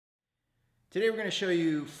Today we're going to show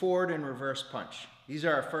you forward and reverse punch. These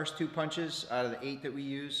are our first two punches out of the 8 that we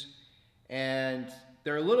use, and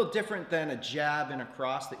they're a little different than a jab and a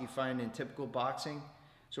cross that you find in typical boxing.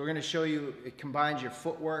 So we're going to show you, it combines your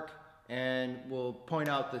footwork, and we'll point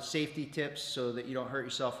out the safety tips so that you don't hurt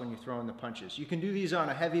yourself when you're throwing the punches. You can do these on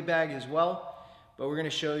a heavy bag as well, but we're going to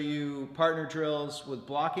show you partner drills with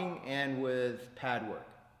blocking and with pad work.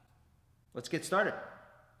 Let's get started.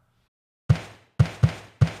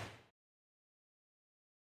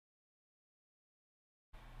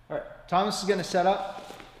 All right, Thomas is going to set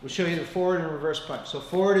up. We'll show you the forward and reverse punch. So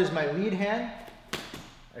forward is my lead hand.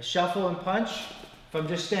 I shuffle and punch. If I'm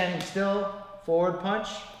just standing still, forward punch,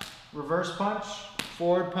 reverse punch,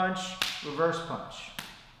 forward punch, reverse punch.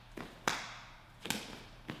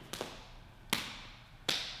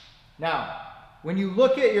 Now, when you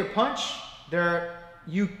look at your punch,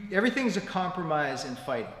 everything's a compromise in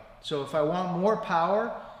fighting. So if I want more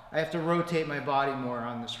power, I have to rotate my body more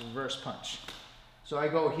on this reverse punch. So I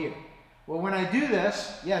go here. Well, when I do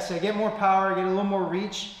this, yes, I get more power, I get a little more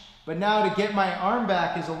reach, but now to get my arm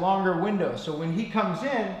back is a longer window. So when he comes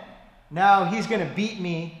in, now he's going to beat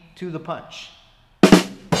me to the punch.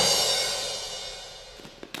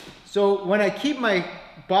 So when I keep my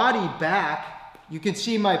body back, you can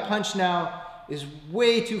see my punch now is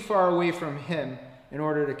way too far away from him in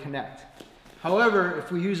order to connect. However, if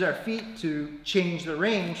we use our feet to change the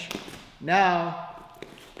range, now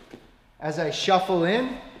as I shuffle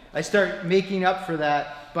in, I start making up for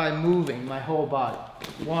that by moving my whole body.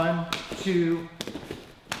 1, 2.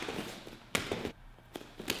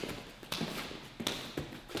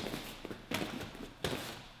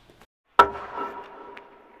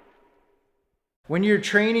 When you're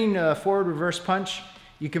training a forward reverse punch,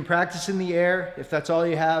 you can practice in the air. If that's all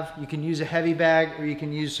you have, you can use a heavy bag or you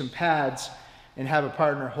can use some pads and have a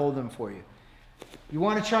partner hold them for you. You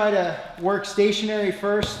want to try to work stationary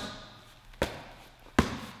first.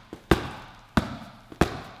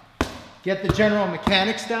 Get the general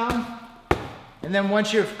mechanics down, and then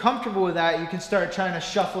once you're comfortable with that, you can start trying to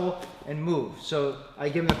shuffle and move. So I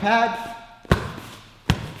give him the pad.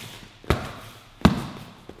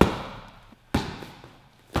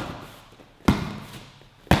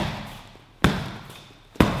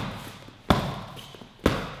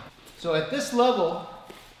 So at this level,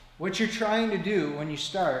 what you're trying to do when you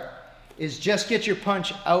start is just get your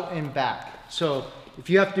punch out and back. So if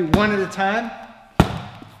you have to do one at a time,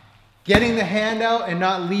 getting the hand out and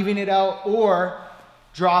not leaving it out or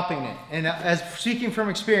dropping it. And as speaking from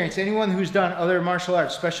experience, anyone who's done other martial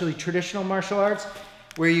arts, especially traditional martial arts,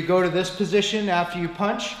 where you go to this position after you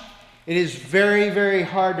punch, it is very, very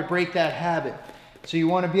hard to break that habit. So you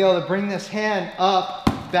want to be able to bring this hand up,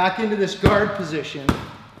 back into this guard position,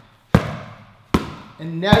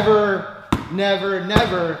 and never, never,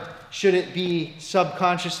 never should it be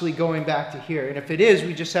subconsciously going back to here. And if it is,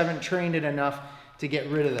 we just haven't trained it enough to get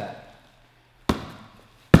rid of that.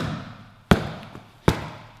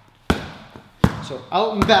 So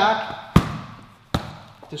out and back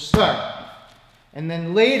to start. And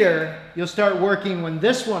then later, you'll start working when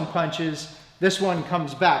this one punches, this one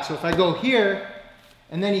comes back. So if I go here,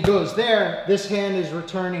 and then he goes there, this hand is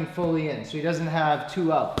returning fully in. So he doesn't have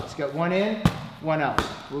two out. He's got one in, one out.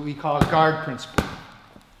 What we call a guard principle.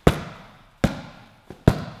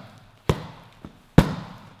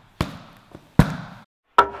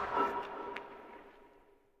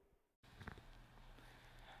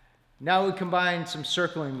 Now we combine some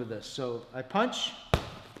circling with this. So I punch,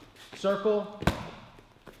 circle,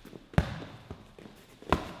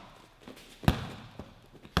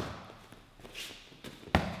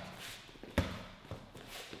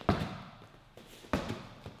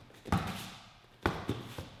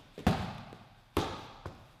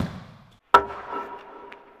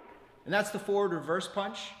 and that's the forward reverse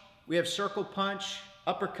punch. We have circle punch,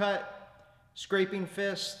 uppercut, scraping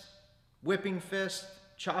fist, whipping fist,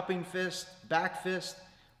 chopping fist, back fist.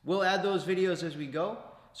 We'll add those videos as we go.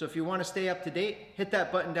 So if you want to stay up to date, hit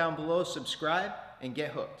that button down below, subscribe, and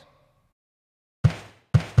get hooked.